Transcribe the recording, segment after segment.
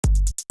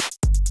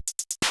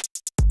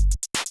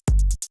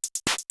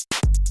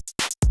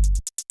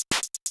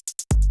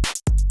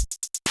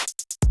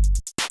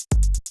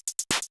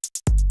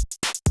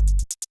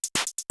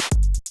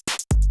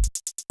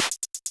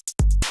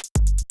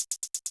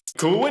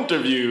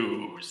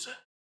Quinnterviews.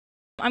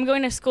 I'm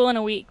going to school in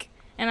a week,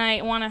 and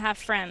I want to have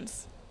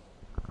friends.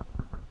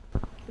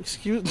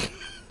 Excuse me?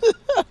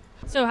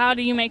 So how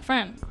do you make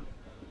friends?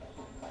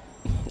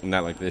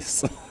 Not like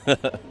this.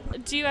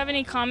 Do you have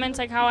any comments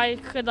like how I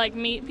could like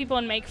meet people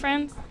and make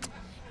friends?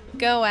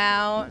 Go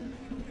out,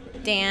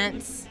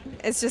 dance.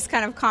 It's just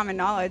kind of common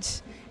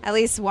knowledge. At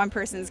least one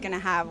person's going to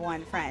have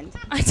one friend.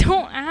 I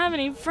don't have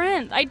any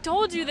friends. I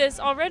told you this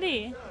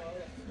already.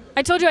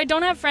 I told you I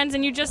don't have friends,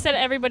 and you just said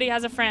everybody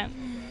has a friend.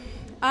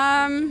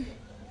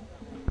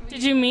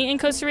 Did you meet in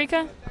Costa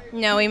Rica?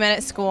 No, we met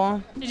at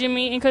school. Did you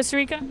meet in Costa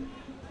Rica?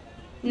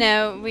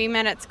 No, we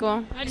met at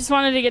school. I just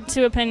wanted to get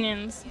two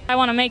opinions. I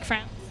want to make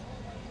friends.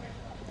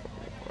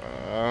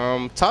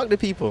 Talk to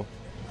people.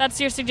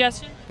 That's your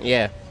suggestion?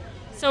 Yeah.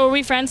 So are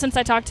we friends since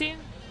I talked to you?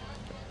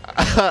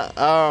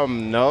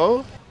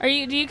 No.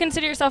 Do you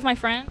consider yourself my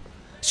friend?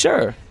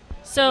 Sure.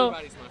 So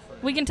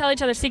we can tell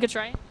each other secrets,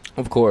 right?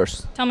 Of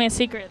course. Tell me a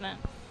secret then.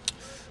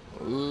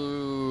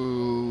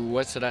 Ooh,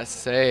 what should I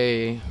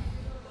say?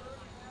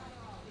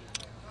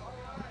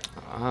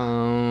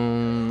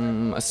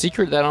 A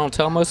secret that I don't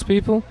tell most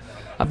people?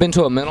 I've been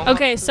to a mental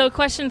Okay, so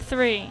question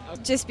 3.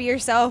 Just be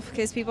yourself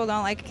because people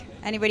don't like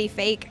anybody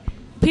fake.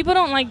 People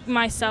don't like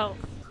myself.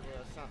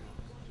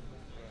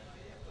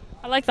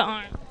 I like the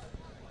arm.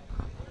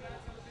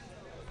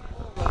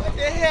 What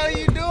the hell are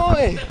you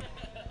doing?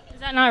 Is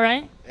that not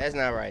right? That's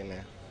not right,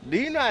 man. Do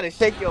you know how to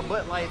shake your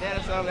butt like that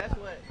or something?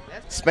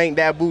 That's spank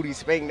that booty,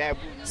 spank that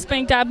booty.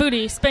 Spank that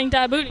booty, spank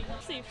that booty.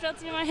 See, felt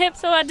to my hip,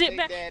 so I dip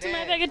back to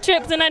my bag of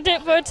trips, and I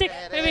dip for a tick.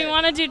 Maybe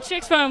want to do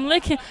tricks while I'm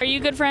licking. Are you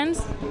good friends?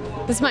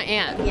 This is my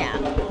aunt. Yeah.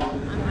 I'm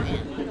her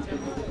aunt.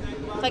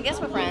 So I guess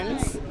we're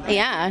friends.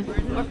 Yeah.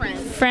 We're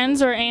friends.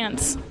 Friends or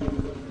aunts?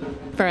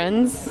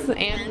 Friends.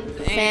 And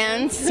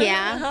Fans,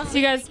 yeah. So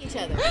you guys, Each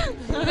other.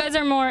 you guys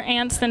are more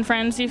aunts than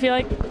friends, do you feel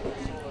like?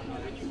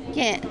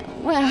 Yeah.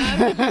 Well,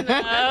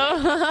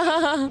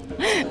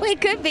 well,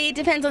 it could be.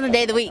 Depends on the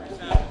day of the week.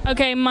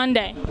 Okay,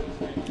 Monday.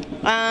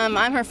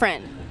 I'm her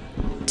friend.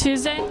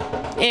 Tuesday?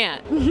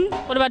 aunt.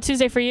 What about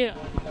Tuesday for you?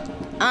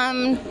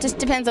 Just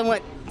depends on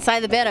what side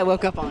of the bed I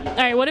woke up on. All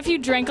right, what if you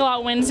drank a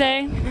lot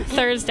Wednesday,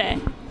 Thursday?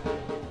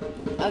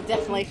 Oh,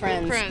 definitely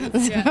friends.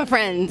 Friends, yeah.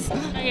 Friends.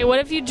 Okay, what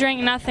if you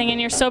drank nothing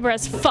and you're sober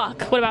as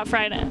fuck? What about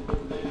Friday?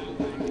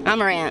 I'm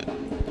her aunt.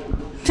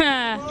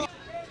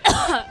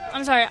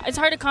 I'm sorry, it's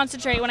hard to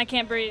concentrate when I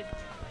can't breathe.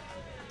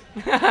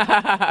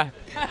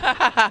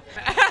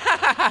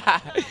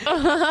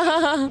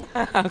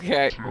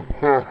 Okay.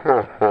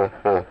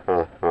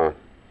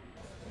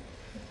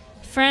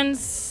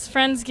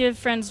 Friends give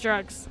friends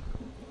drugs.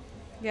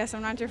 Guess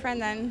I'm not your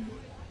friend then.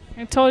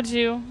 I told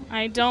you,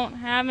 I don't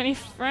have any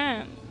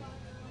friends.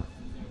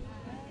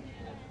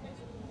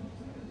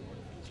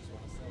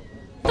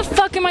 What the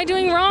fuck am I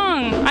doing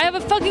wrong? I have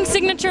a fucking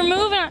signature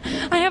move and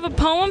I have a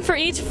poem for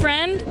each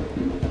friend.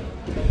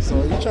 So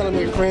you're trying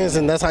to make friends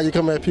and that's how you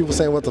come at people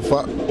saying what the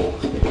fuck?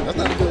 That's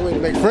not a good way to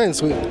make friends,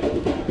 sweet.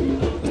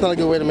 That's not a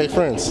good way to make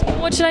friends.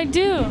 What should I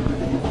do?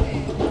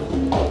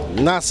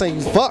 Not saying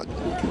you fuck.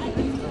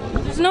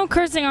 There's no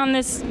cursing on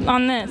this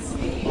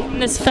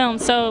film,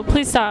 so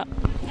please stop.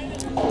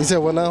 You said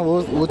what now?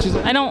 What you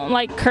said? I don't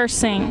like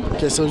cursing.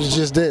 Okay, so you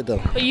just did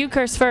though. But you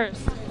cursed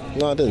first.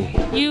 No, I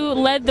didn't. You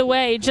led the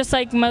way, just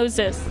like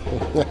Moses.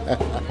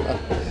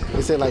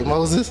 You said like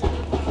Moses?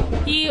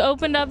 He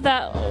opened up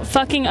that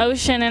fucking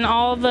ocean and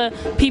all the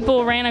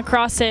people ran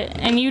across it,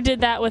 and you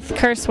did that with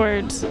curse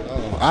words.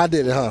 Oh, I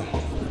did it, huh?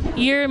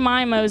 You're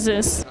my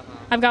Moses.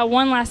 I've got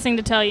one last thing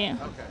to tell you.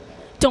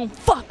 Don't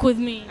fuck with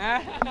me.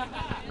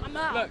 I'm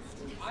out.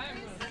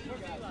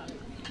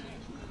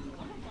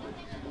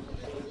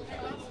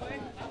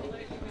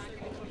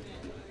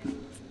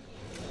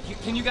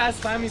 Can you guys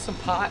find me some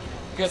pot?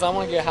 Because I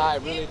want to get high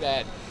really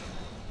bad.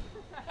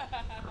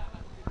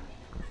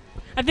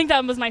 I think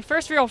that was my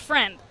first real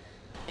friend.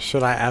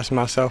 Should I ask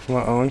myself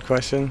my own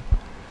question?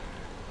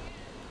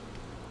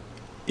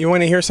 You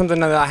want to hear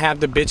something that I have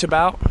to bitch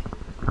about?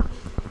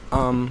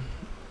 I'm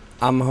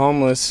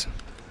homeless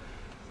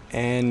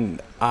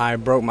and I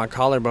broke my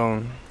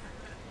collarbone.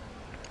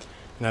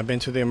 And I've been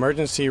to the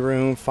emergency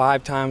room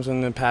 5 times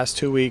in the past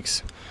 2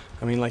 weeks.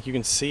 I mean, like you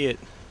can see it.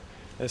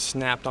 It's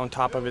snapped on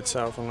top of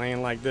itself and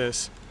laying like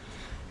this.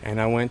 And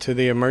I went to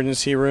the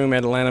emergency room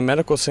at Atlanta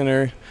Medical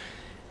Center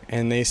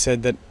and they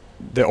said that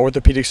the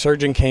orthopedic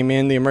surgeon came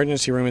in the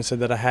emergency room and said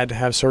that I had to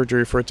have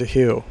surgery for it to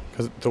heal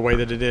because the way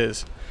that it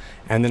is.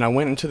 And then I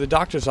went into the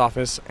doctor's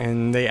office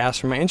and they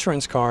asked for my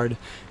insurance card.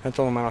 I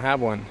told them I don't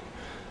have one.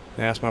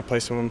 They asked my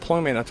place of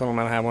employment. I told them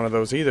I don't have one of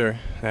those either.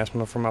 They asked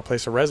me for my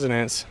place of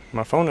residence,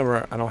 my phone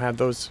number. I don't have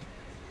those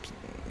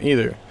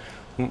either.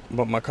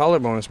 But my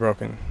collarbone is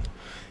broken.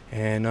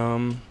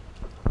 And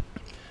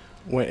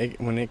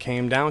when it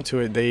came down to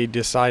it, they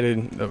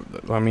decided,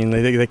 I mean,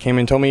 they came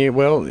and told me,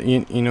 well,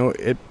 you know,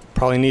 it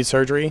probably needs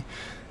surgery,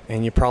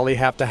 and you probably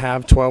have to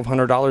have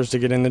 $1,200 to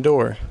get in the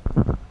door.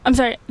 I'm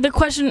sorry, the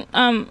question,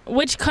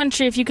 which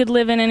country, if you could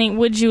live in any,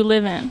 would you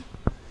live in?